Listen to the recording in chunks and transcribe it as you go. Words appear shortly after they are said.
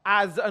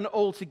as an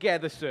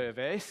all-together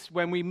service,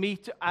 when we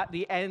meet at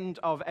the end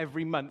of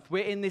every month,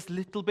 we're in this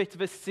little bit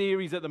of a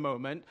series at the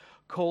moment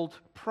called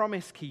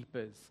Promise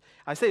Keepers.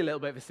 I say a little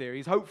bit of a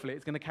series. Hopefully,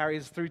 it's going to carry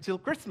us through till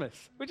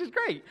Christmas, which is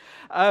great.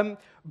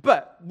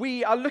 But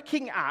we are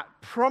looking at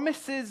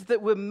promises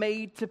that were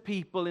made to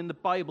people in the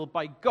Bible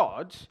by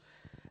God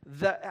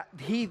that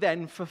he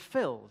then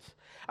fulfilled.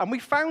 And we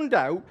found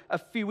out a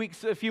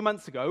few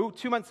months ago,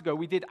 2 months ago,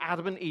 we did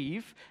Adam and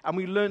Eve, and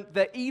we learned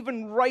that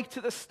even right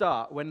at the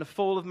start, when the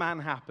fall of man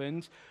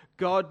happened,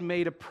 God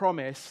made a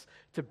promise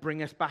to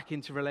bring us back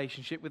into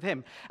relationship with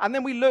him. And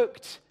then we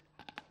looked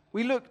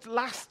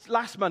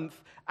last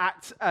month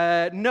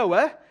at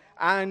Noah,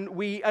 and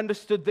we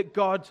understood that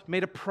God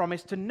made a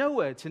promise to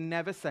Noah to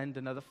never send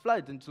another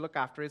flood and to look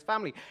after his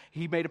family.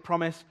 He made a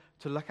promise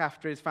to look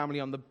after his family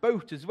on the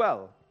boat as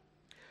well.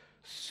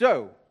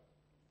 So,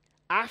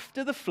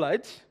 after the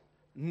flood,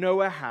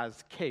 Noah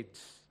has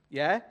kids,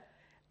 yeah?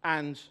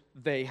 And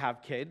they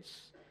have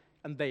kids,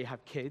 and they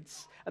have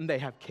kids, and they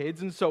have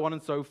kids, and so on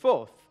and so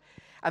forth.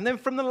 And then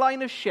from the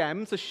line of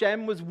Shem, so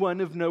Shem was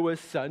one of Noah's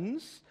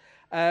sons,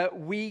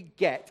 we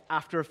get,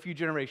 after a few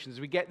generations,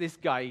 we get this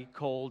guy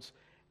called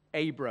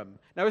Abram.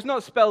 Now, it's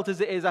not spelt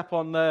as it is up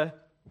on the...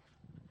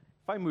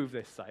 If I move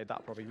this side,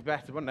 that'll probably be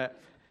better, wouldn't it?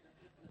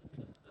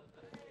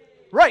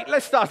 Right,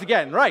 let's start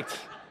again, right.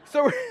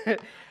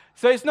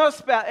 So it's not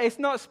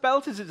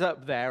spelt as it's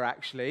up there,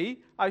 actually.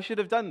 I should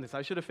have done this.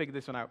 I should have figured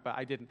this one out, but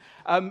I didn't.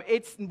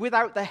 It's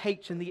without the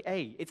H and the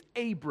A. It's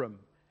Abram.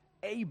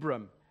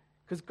 Abram.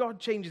 Because God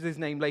changes his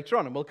name later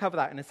on, and we'll cover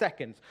that in a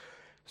second.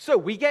 So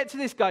we get to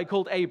this guy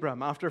called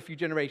Abram after a few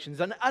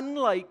generations, and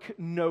unlike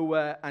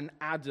Noah and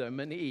Adam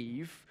and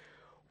Eve,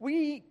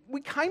 we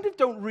kind of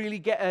don't really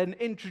get an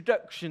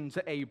introduction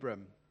to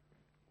Abram.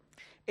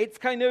 It's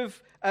kind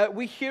of,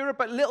 we hear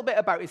a little bit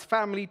about his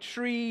family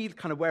tree,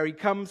 kind of where he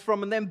comes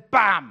from, and then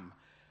bam,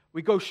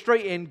 we go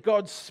straight in.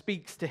 God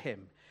speaks to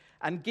him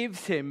and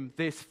gives him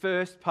this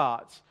first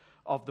part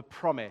of the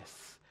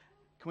promise.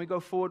 Can we go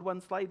forward one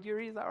slide,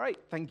 Yuri? Is that right?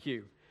 Thank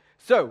you.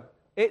 So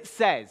it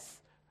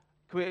says,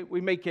 can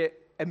we make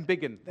it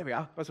embiggen? There we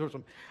are. That's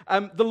awesome.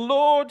 The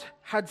Lord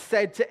had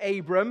said to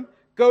Abram,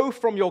 "Go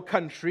from your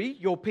country,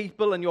 your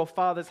people, and your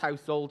father's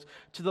household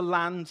to the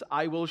land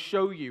I will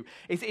show you."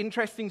 It's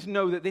interesting to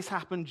know that this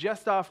happened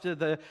just after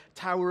the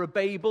Tower of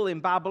Babel in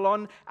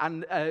Babylon,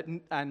 and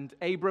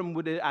Abram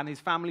and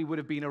his family would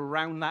have been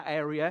around that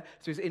area.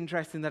 So it's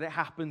interesting that it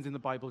happens in the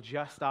Bible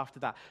just after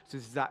that. So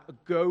this is that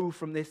go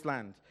from this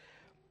land.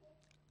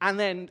 And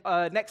then,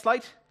 next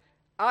slide.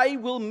 "I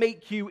will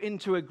make you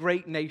into a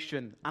great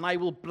nation, and I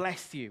will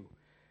bless you.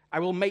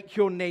 I will make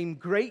your name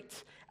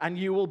great, and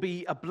you will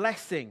be a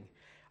blessing.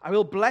 I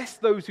will bless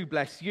those who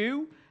bless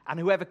you, and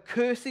whoever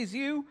curses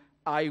you,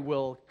 I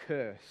will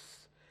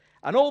curse.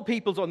 And all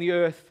peoples on the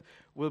earth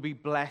will be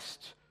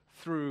blessed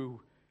through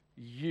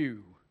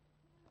you."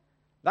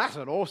 That's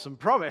an awesome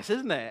promise,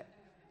 isn't it?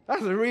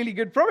 That's a really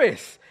good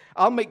promise.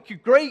 I'll make you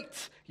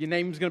great. Your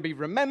name's going to be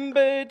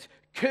remembered.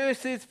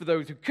 Curses for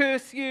those who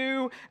curse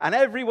you, and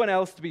everyone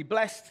else to be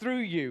blessed through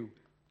you.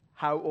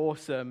 How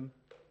awesome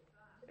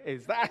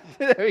is that?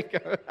 There we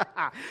go.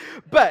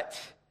 But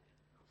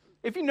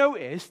if you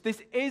notice, this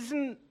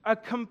isn't a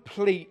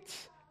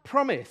complete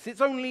promise.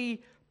 It's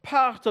only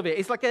part of it.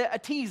 It's like a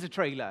teaser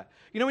trailer.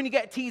 You know when you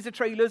get teaser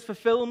trailers for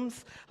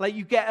films? Like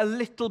you get a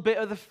little bit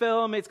of the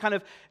film. It's kind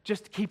of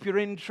just to keep your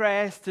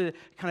interest, a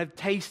kind of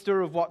taster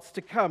of what's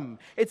to come.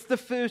 It's the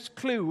first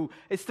clue.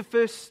 It's the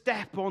first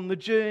step on the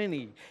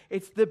journey.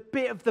 It's the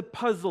bit of the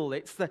puzzle.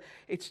 It's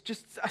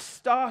just a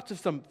start of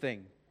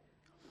something.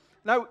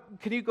 Now,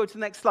 can you go to the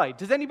next slide?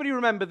 Does anybody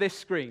remember this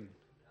screen?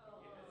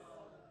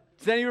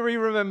 Does anybody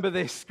remember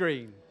this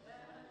screen?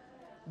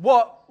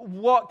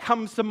 What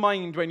comes to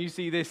mind when you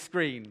see this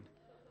screen?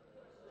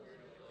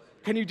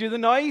 Can you do the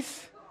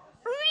noise?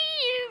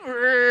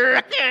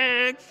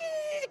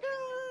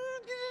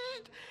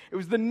 It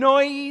was the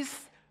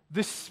noise,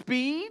 the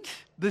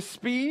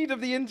speed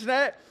of the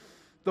internet,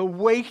 the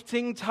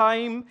waiting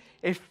time,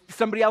 if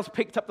somebody else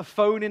picked up the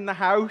phone in the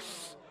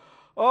house.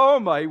 Oh,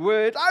 my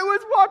word. I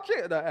was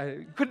watching.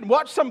 I couldn't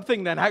watch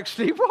something then,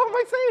 actually. What am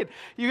I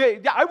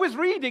saying? I was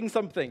reading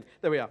something.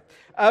 There we are.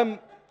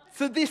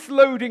 So this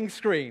loading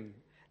screen.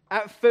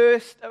 At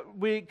first,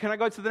 can I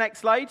go to the next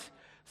slide?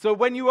 So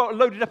when you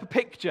loaded up a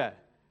picture,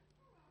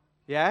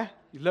 yeah?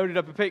 You loaded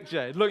up a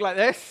picture. It looked like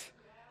this.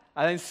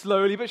 And then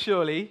slowly but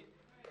surely,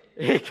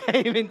 it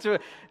came into a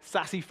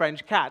sassy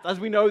French cat. As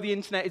we know, the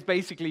internet is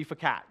basically for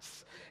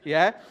cats.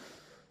 Yeah?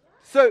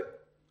 So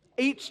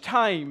each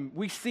time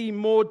we see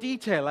more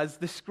detail as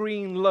the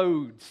screen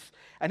loads,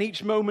 and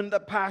each moment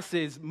that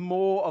passes,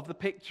 more of the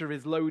picture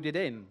is loaded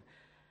in.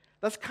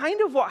 That's kind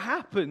of what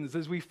happens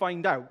as we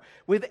find out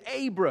with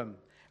Abram,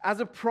 as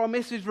a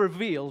promise is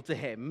revealed to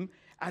him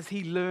as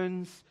he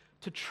learns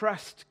to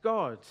trust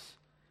God.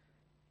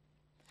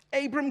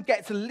 Abram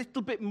gets a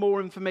little bit more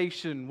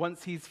information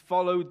once he's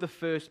followed the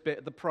first bit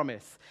of the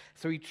promise.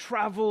 So he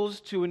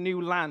travels to a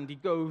new land. He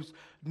goes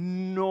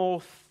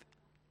northeast.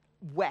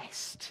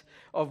 west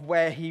of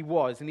where he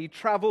was, and he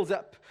travels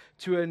up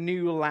to a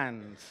new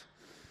land.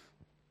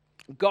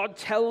 God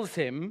tells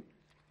him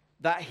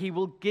that he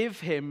will give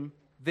him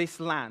this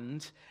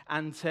land,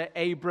 and to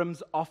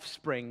Abram's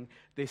offspring,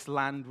 this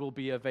land will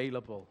be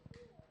available.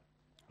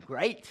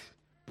 Great,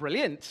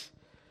 brilliant.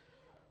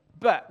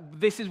 But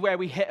this is where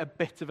we hit a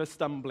bit of a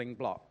stumbling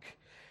block.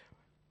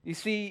 You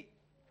see,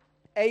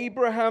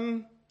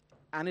 Abraham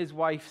and his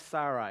wife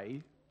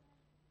Sarai,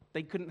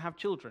 they couldn't have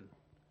children.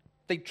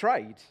 They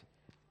tried.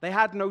 They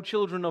had no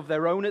children of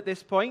their own at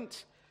this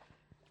point,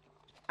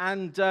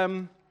 and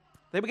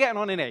they were getting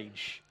on in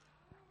age.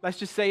 Let's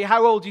just say,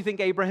 how old do you think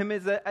Abraham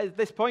is at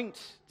this point?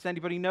 Does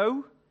anybody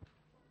know?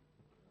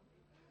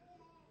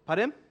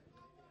 Pardon?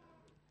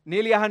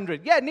 Nearly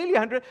 100. Yeah, nearly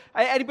 100.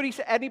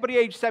 Anybody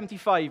age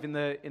 75 in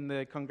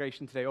the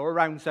congregation today, or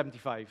around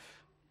 75?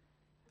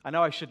 I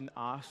know I shouldn't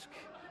ask,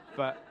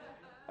 but...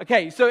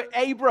 Okay, so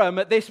Abram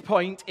at this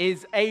point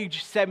is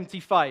age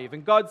 75,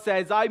 and God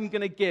says, I'm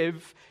going to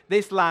give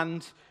this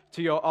land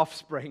to your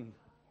offspring.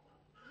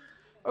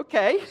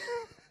 Okay,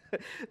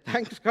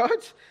 thanks God.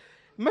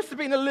 Must have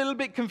been a little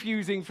bit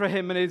confusing for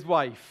him and his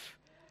wife.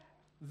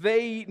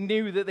 They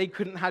knew that they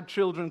couldn't have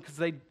children because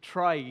they'd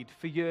tried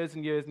for years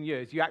and years and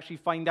years. You actually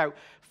find out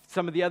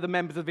some of the other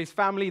members of his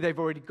family, they've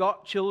already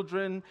got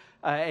children.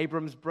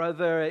 Abram's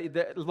brother,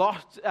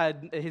 Lot,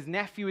 his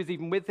nephew is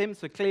even with him,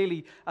 so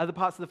clearly other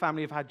parts of the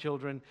family have had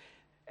children.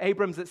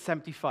 Abram's at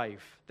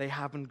 75. They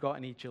haven't got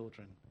any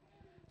children.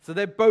 So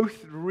they're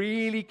both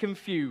really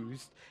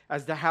confused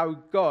as to how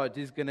God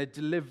is going to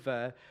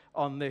deliver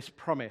on this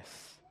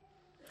promise.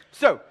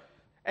 So,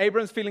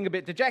 Abram's feeling a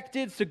bit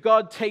dejected, so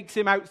God takes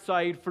him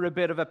outside for a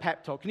bit of a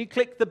pep talk. Can you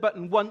click the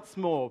button once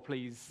more,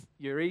 please,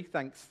 Yuri?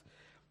 Thanks.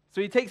 So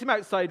he takes him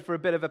outside for a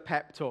bit of a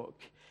pep talk.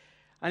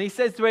 And he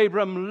says to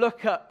Abram,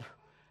 look up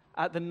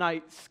at the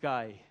night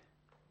sky.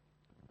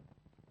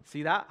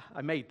 See that?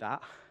 I made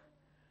that.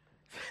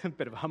 A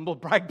bit of a humble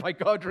brag by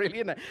God, really,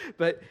 isn't it?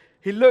 But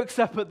he looks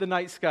up at the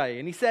night sky,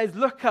 and he says,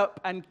 look up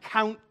and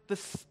count the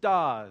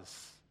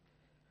stars.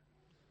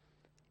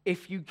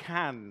 If you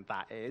can,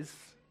 that is.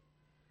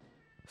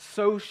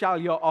 So shall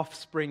your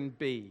offspring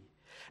be.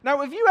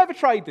 Now, have you ever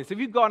tried this? Have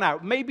you gone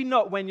out? Maybe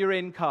not when you're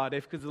in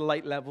Cardiff because the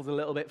light level's a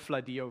little bit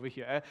floody over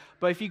here.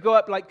 But if you go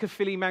up like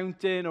Caerphilly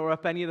Mountain or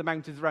up any of the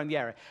mountains around the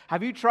area,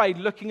 have you tried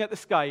looking at the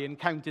sky and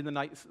counting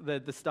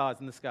the stars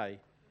in the sky?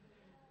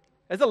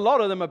 There's a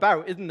lot of them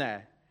about, isn't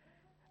there?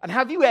 And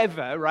have you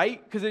ever,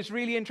 right, because it's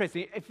really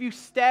interesting, if you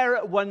stare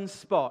at one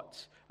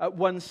spot, at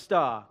one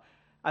star,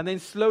 and then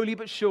slowly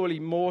but surely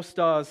more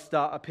stars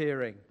start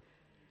appearing,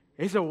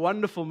 it's a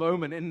wonderful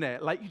moment, isn't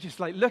it? Like, you just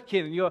like look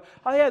in and you're,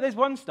 oh yeah, there's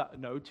one star.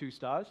 No, 2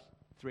 stars.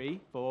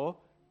 3, 4,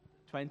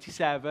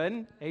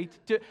 27,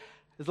 82.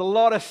 There's a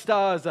lot of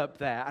stars up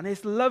there. And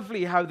it's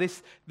lovely how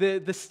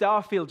the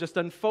star field just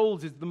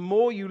unfolds. The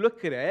more you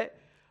look at it,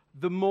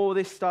 the more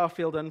this star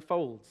field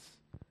unfolds.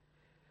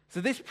 So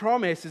this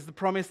promise is the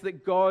promise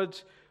that God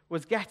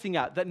was getting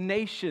at, that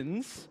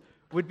nations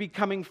would be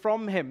coming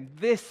from him.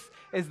 This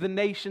is the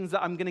nations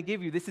that I'm going to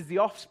give you. This is the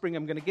offspring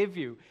I'm going to give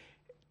you.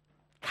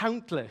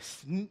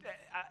 Countless,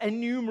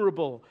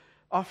 innumerable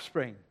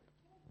offspring.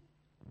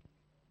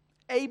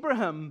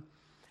 Abraham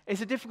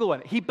is a difficult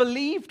one. He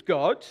believed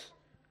God,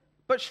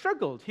 but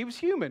struggled. He was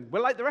human.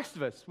 We're like the rest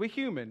of us. We're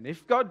human.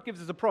 If God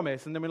gives us a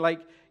promise and then we're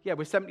like, yeah,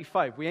 we're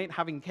 75, we ain't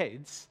having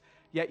kids,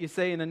 yet you're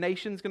saying a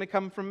nation's going to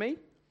come from me?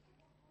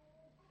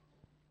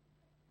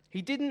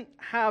 He didn't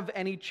have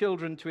any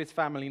children to his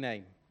family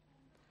name.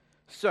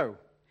 So,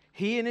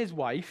 he and his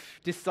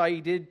wife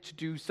decided to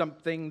do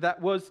something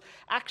that was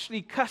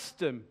actually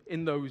custom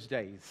in those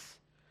days.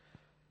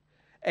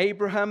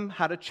 Abraham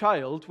had a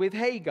child with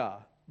Hagar,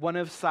 one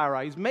of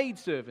Sarai's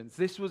maidservants.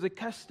 This was a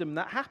custom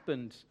that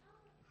happened.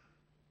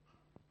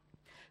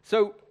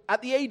 So,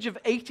 at the age of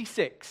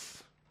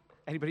 86,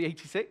 anybody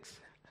 86?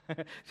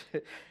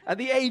 At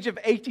the age of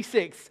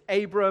 86,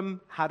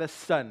 Abram had a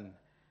son,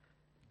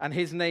 and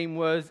his name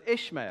was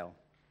Ishmael.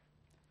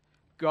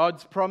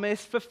 God's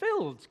promise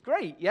fulfilled.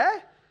 Great, yeah?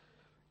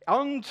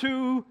 On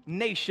to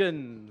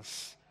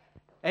nations.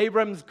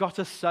 Abram's got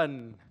a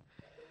son.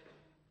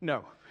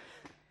 No.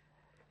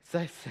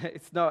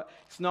 It's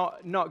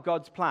not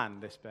God's plan,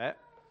 this bit.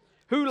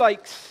 Who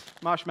likes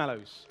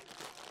marshmallows?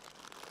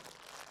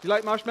 Do you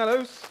like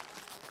marshmallows?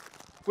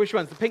 Which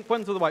ones? The pink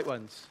ones or the white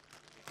ones?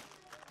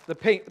 The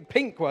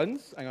pink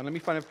ones. Hang on, let me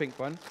find a pink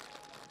one.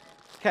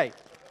 Okay.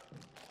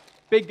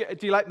 Big.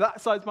 Do you like that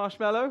size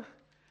marshmallow?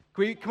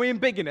 Can we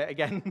embiggen it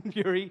again,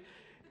 Yuri?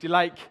 Do you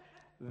like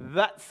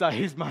that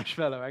size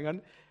marshmallow? Hang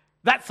on.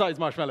 That size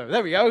marshmallow.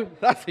 There we go.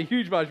 That's a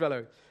huge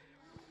marshmallow.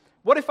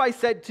 What if I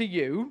said to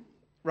you,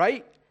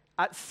 right,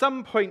 at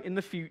some point in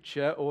the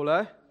future,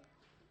 Ola,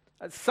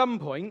 at some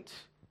point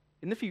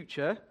in the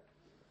future,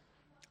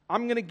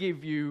 I'm going to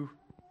give you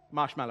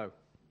marshmallow.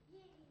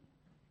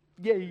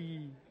 Yay.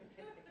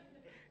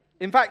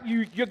 In fact,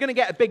 you're going to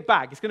get a big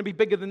bag. It's going to be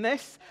bigger than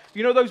this.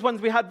 You know those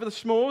ones we had for the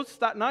s'mores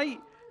that night?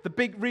 The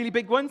big, really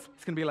big ones?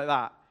 It's going to be like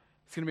that.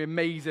 It's going to be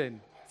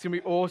amazing. It's going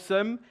to be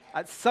awesome.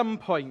 At some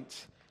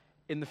point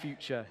in the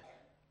future,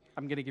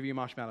 I'm going to give you a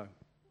marshmallow.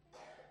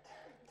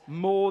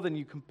 More than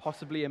you can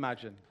possibly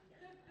imagine.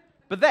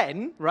 But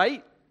then,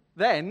 right,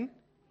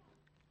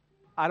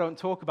 I don't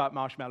talk about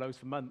marshmallows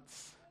for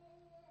months.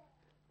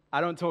 I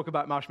don't talk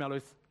about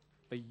marshmallows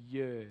for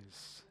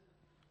years.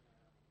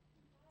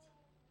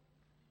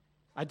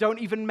 I don't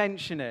even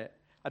mention it.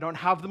 I don't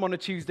have them on a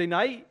Tuesday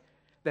night.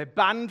 They're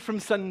banned from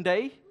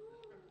Sunday.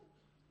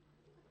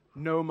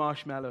 No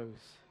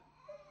marshmallows.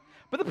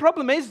 But the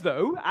problem is,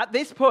 though, at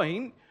this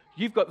point,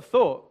 you've got the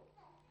thought.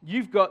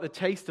 You've got the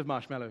taste of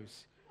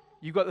marshmallows.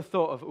 You've got the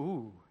thought of,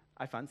 ooh,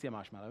 I fancy a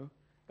marshmallow.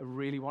 I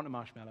really want a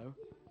marshmallow.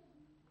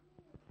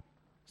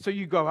 So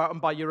you go out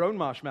and buy your own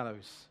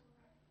marshmallows.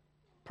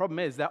 Problem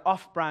is, they're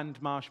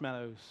off-brand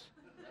marshmallows.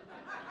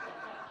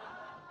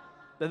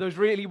 They're those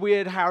really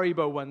weird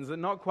Haribo ones that are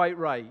not quite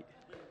right.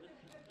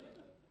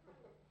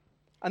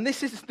 And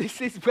this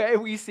is where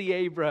we see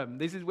Abraham.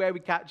 This is where we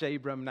catch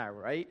Abraham now,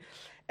 right?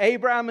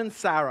 Abraham and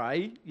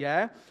Sarai,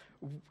 yeah,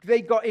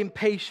 they got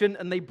impatient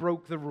and they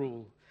broke the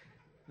rule.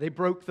 They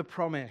broke the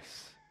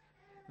promise.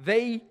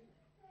 They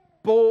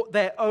bought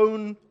their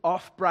own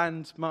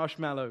off-brand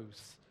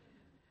marshmallows.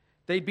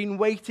 They'd been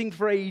waiting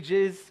for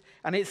ages,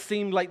 and it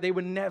seemed like they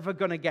were never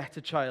going to get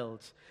a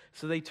child.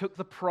 So they took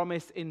the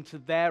promise into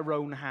their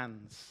own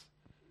hands.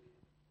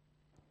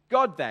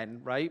 God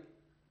then, right,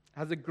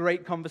 has a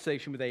great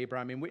conversation with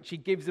Abraham in which he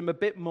gives him a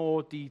bit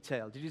more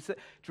detail. Do you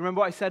remember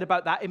what I said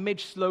about that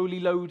image slowly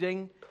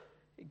loading?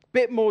 A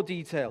bit more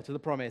detail to the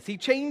promise. He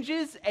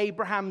changes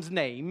Abram's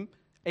name,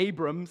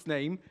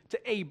 to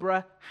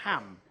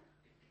Abraham.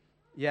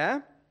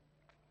 Yeah?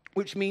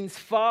 Which means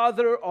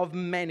father of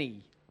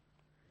many.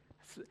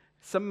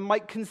 Some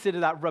might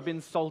consider that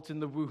rubbing salt in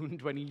the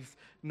wound when he's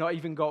not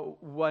even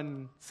got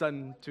one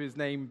son to his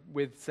name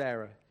with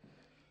Sarah.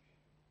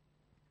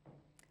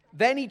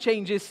 Then he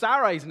changes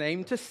Sarai's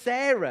name to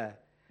Sarah,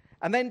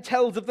 and then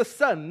tells of the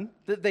son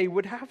that they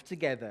would have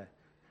together.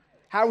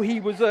 How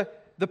he was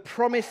the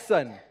promised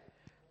son,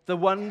 the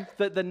one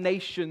that the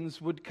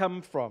nations would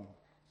come from.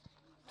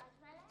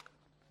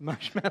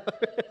 Marshmallow.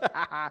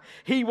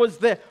 He was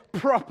the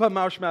proper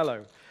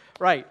marshmallow.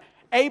 Right.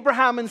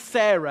 Abraham and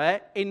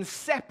Sarah, in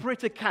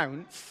separate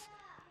accounts,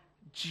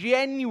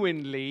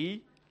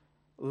 genuinely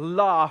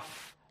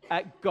laugh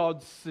at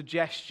God's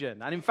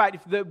suggestion. And in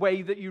fact, the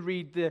way that you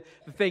read the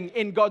thing,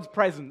 in God's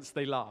presence,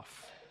 they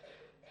laugh.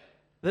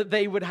 That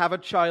they would have a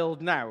child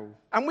now.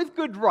 And with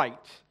good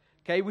right.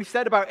 Okay, we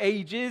said about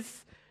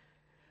ages.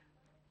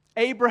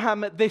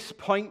 Abraham at this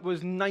point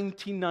was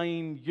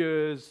 99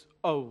 years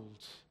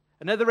old.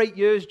 Another 8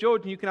 years,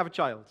 Jordan, you can have a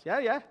child.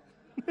 Yeah.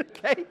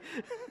 Okay.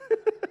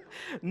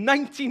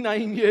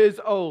 99 years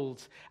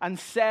old. And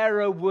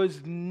Sarah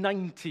was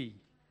 90.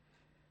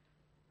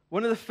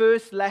 One of the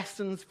first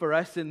lessons for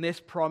us in this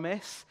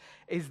promise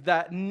is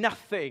that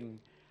nothing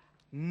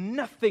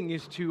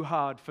is too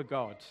hard for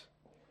God.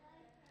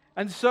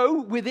 And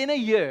so within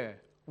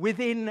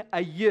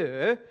a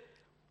year,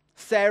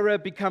 Sarah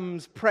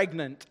becomes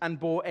pregnant and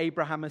bore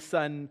Abraham a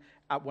son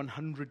at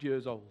 100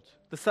 years old.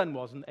 The son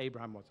wasn't,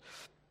 Abraham was.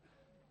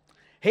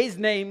 His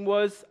name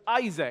was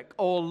Isaac,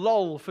 or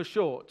LOL for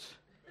short.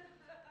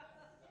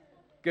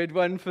 Good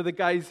one for the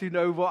guys who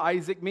know what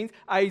Isaac means.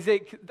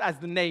 Isaac, as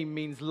the name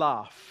means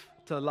laugh,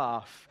 to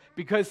laugh,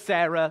 because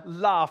Sarah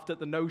laughed at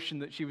the notion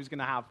that she was going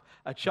to have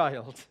a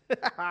child.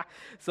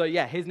 So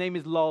yeah, his name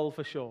is LOL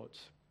for short.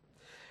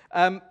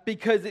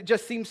 Because it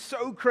just seems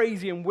so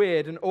crazy and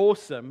weird and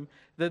awesome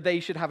that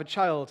they should have a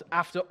child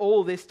after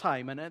all this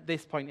time and at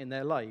this point in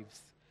their lives.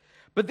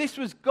 But this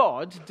was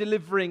God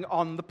delivering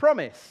on the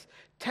promise,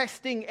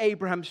 testing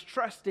Abraham's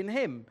trust in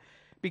him,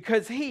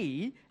 because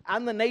he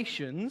and the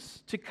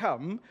nations to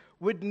come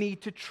would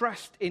need to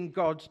trust in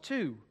God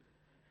too.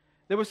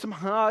 There were some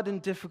hard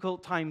and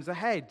difficult times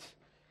ahead,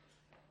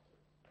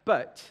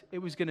 but it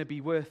was going to be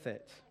worth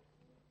it.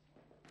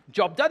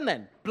 Job done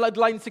then.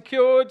 Bloodline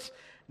secured.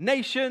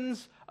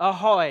 Nations,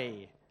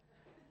 ahoy.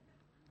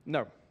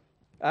 No.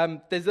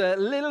 There's a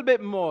little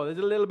bit more. There's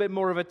a little bit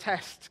more of a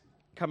test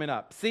coming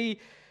up. See,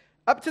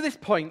 up to this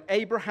point,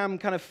 Abraham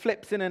kind of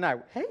flips in and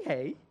out.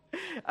 Hey.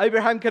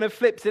 Abraham kind of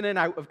flips in and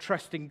out of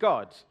trusting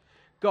God.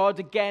 God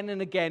again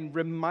and again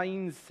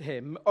reminds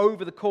him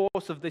over the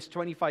course of this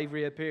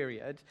 25-year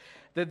period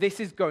that this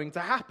is going to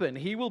happen.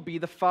 He will be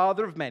the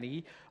father of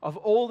many, of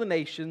all the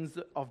nations,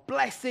 of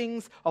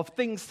blessings, of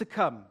things to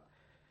come.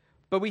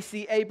 But we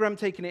see Abraham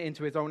taking it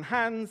into his own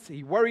hands.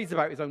 He worries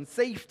about his own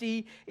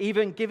safety,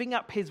 even giving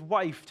up his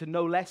wife to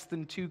no less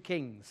than 2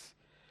 kings.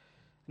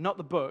 Not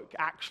the book,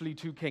 actually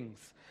 2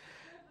 kings.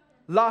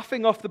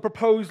 Laughing off the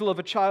proposal of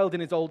a child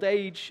in his old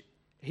age,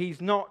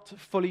 he's not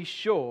fully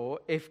sure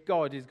if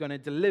God is going to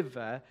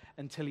deliver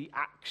until he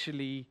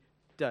actually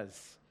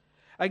does.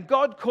 And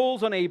God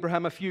calls on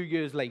Abraham a few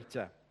years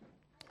later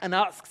and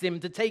asks him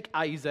to take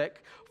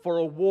Isaac for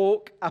a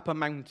walk up a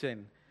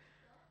mountain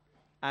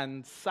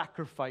and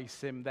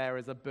sacrifice him there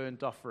as a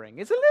burnt offering.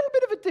 It's a little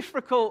bit of a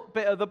difficult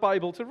bit of the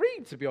Bible to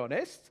read, to be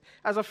honest.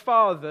 As a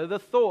father, the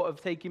thought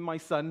of taking my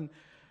son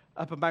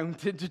up a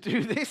mountain to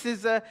do this.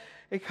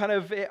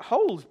 It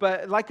holds.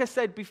 But like I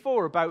said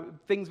before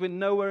about things with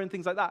Noah and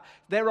things like that,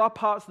 there are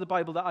parts of the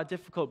Bible that are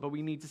difficult, but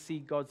we need to see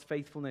God's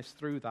faithfulness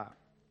through that.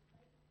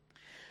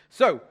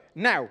 So,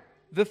 now,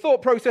 the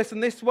thought process in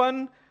this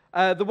one,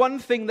 the one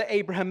thing that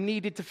Abraham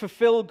needed to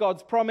fulfill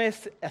God's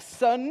promise, a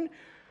son,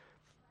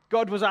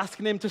 God was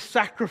asking him to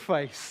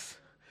sacrifice.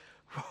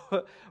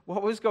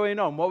 What was going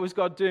on? What was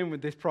God doing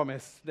with this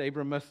promise?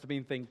 Abraham must have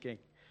been thinking.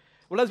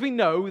 Well, as we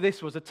know,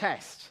 this was a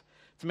test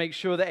to make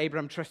sure that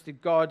Abraham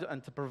trusted God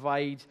and to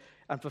provide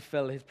and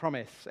fulfill his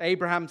promise.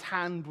 Abraham's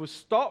hand was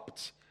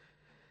stopped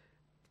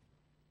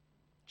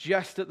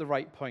just at the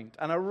right point,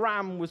 and a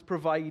ram was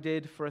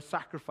provided for a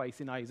sacrifice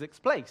in Isaac's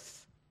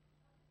place.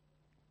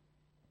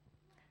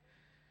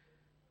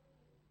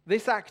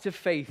 This act of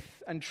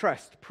faith and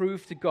trust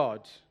proved to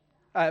God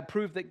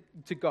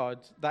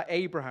that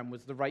Abraham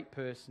was the right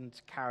person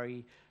to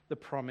carry the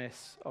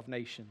promise of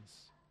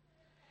nations.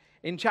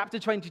 In chapter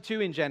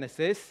 22 in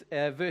Genesis,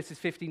 verses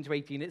 15 to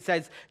 18, it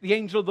says, "The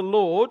angel of the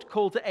Lord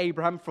called to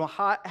Abraham from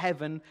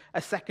heaven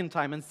a second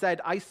time and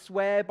said, 'I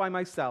swear by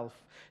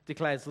myself,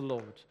 declares the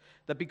Lord,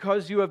 that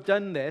because you have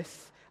done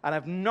this and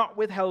have not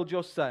withheld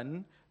your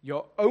son,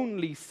 your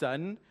only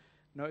son,'"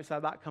 notice how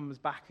that comes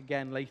back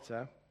again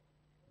later,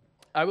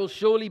 "I will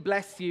surely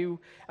bless you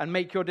and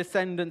make your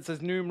descendants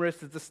as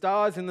numerous as the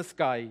stars in the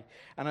sky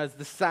and as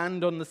the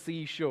sand on the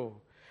seashore.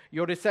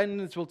 Your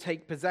descendants will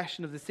take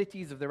possession of the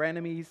cities of their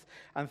enemies,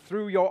 and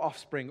through your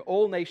offspring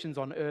all nations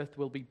on earth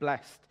will be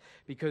blessed,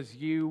 because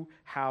you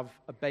have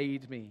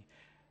obeyed me."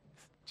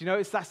 Do you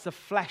notice that's the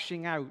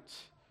fleshing out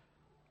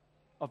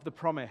of the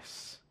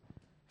promise?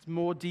 There's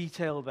more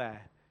detail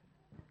there.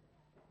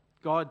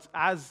 God,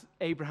 as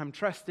Abraham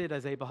trusted,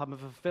 as Abraham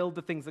fulfilled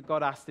the things that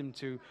God asked him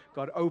to,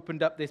 God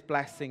opened up this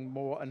blessing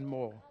more and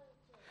more.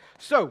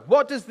 So,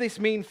 what does this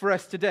mean for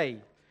us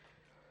today?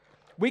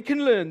 We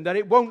can learn that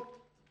we won't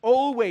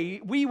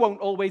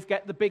always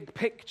get the big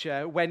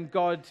picture when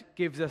God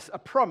gives us a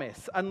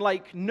promise.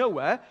 Unlike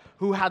Noah,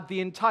 who had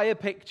the entire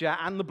picture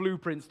and the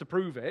blueprints to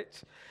prove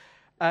it,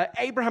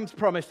 Abraham's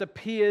promise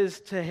appears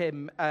to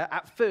him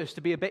at first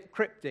to be a bit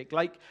cryptic.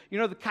 Like, you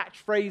know the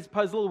catchphrase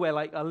puzzle where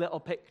like a little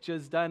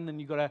picture's done and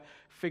you've got to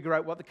figure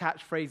out what the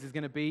catchphrase is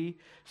going to be?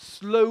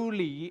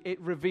 Slowly it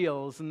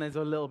reveals, and there's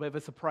a little bit of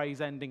a surprise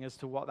ending as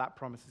to what that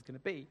promise is going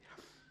to be.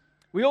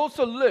 We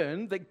also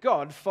learn that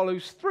God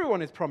follows through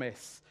on his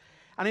promise.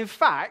 And in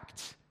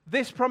fact,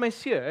 this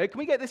promise here, can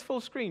we get this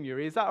full screen,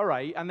 Yuri? Is that all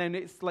right? And then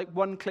it's like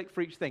one click for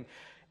each thing.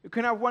 You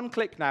can have one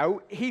click now.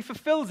 He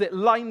fulfills it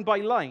line by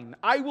line.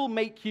 "I will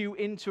make you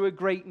into a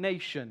great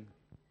nation."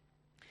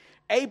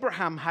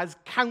 Abraham has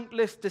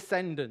countless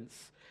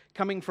descendants,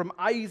 coming from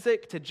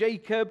Isaac to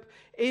Jacob,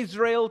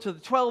 Israel to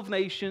the 12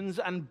 nations,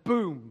 and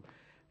boom,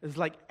 there's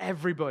like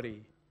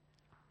everybody.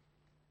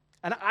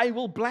 "And I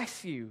will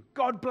bless you."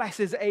 God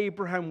blesses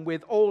Abraham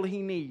with all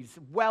he needs,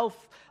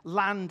 wealth,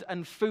 land,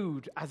 and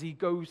food, as he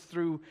goes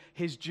through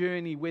his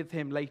journey with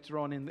him later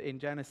on in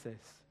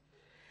Genesis.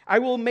 "I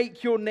will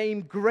make your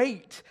name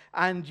great,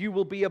 and you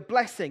will be a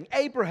blessing."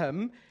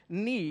 Abraham's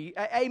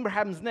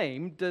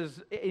name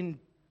does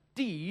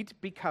indeed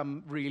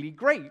become really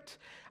great,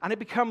 and it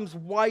becomes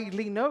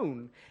widely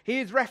known. He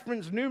is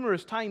referenced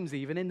numerous times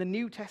even in the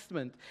New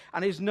Testament,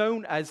 and is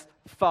known as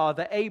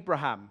Father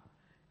Abraham.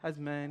 Has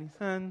many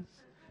sons,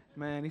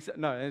 many sons.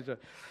 No.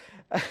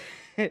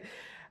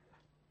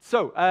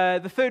 So,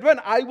 the third one,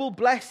 "I will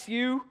bless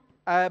you,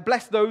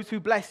 bless those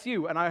who bless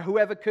you, and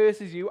whoever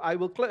curses you, I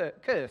will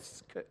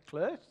curse.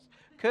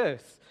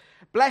 Curse.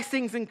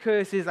 Blessings and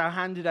curses are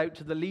handed out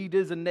to the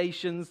leaders and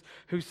nations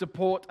who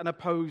support and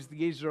oppose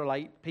the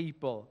Israelite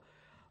people.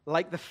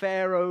 Like the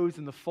pharaohs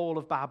and the fall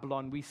of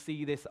Babylon, we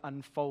see this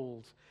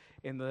unfold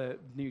in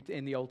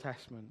the Old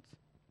Testament.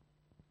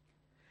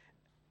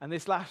 And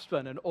this last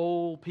one, "and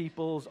all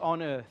peoples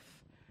on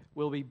earth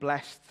will be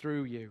blessed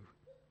through you."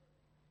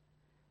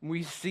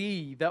 We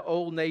see that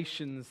all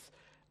nations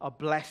are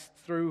blessed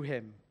through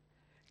him.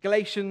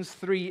 Galatians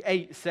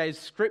 3:8 says,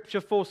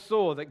 "Scripture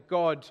foresaw that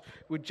God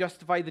would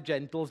justify the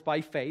Gentiles by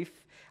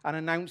faith and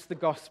announce the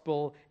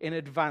gospel in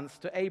advance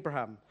to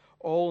Abraham.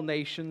 All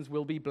nations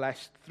will be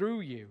blessed through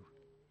you."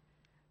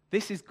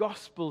 This is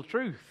gospel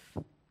truth.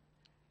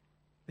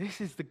 This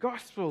is the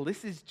gospel.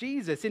 This is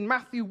Jesus. In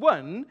Matthew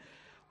 1,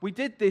 we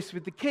did this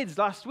with the kids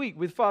last week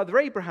with Father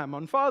Abraham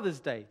on Father's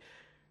Day.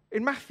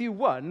 In Matthew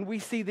 1, we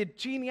see the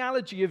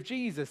genealogy of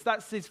Jesus.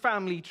 That's his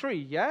family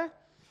tree, yeah?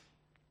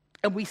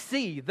 And we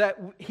see that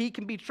he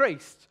can be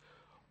traced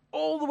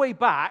all the way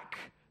back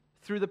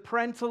through the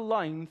parental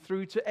line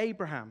through to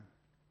Abraham.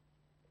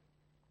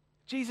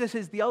 Jesus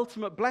is the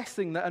ultimate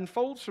blessing that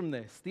unfolds from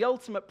this, the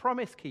ultimate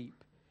promise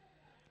keep.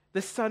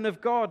 The Son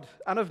of God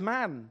and of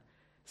man,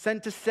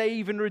 sent to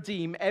save and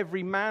redeem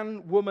every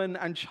man, woman,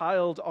 and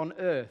child on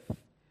earth.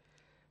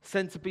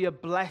 Sent to be a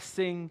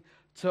blessing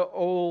to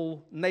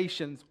all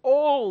nations.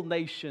 All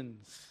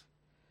nations.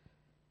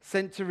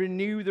 Sent to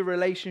renew the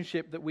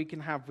relationship that we can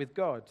have with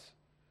God.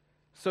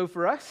 So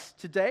for us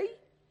today,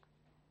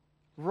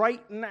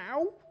 right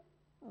now,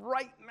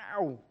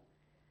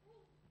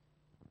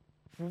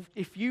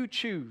 If you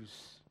choose,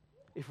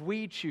 if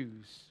we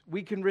choose,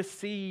 we can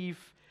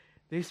receive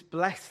this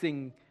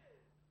blessing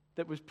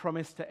that was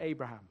promised to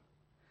Abraham.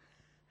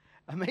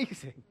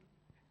 Amazing.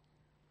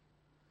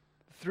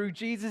 Through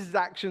Jesus'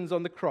 actions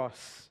on the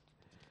cross,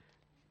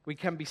 we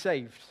can be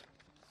saved.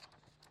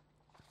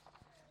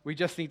 We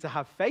just need to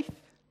have faith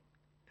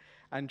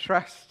and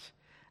trust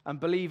and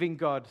believe in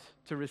God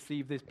to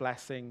receive this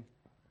blessing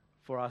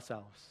for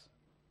ourselves.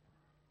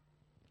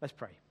 Let's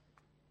pray.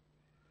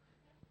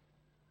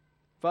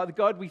 Father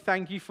God, we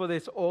thank you for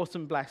this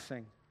awesome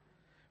blessing.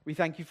 We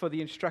thank you for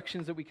the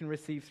instructions that we can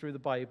receive through the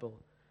Bible.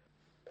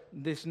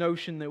 This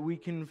notion that we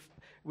can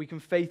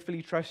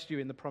faithfully trust you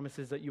in the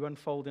promises that you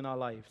unfold in our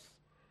lives.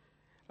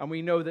 And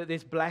we know that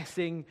this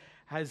blessing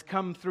has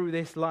come through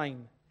this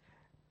line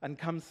and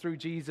comes through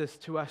Jesus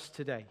to us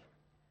today.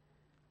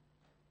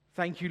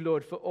 Thank you,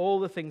 Lord, for all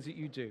the things that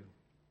you do.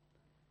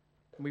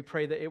 And we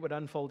pray that it would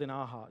unfold in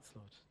our hearts,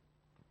 Lord.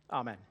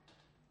 Amen.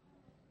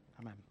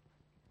 Amen.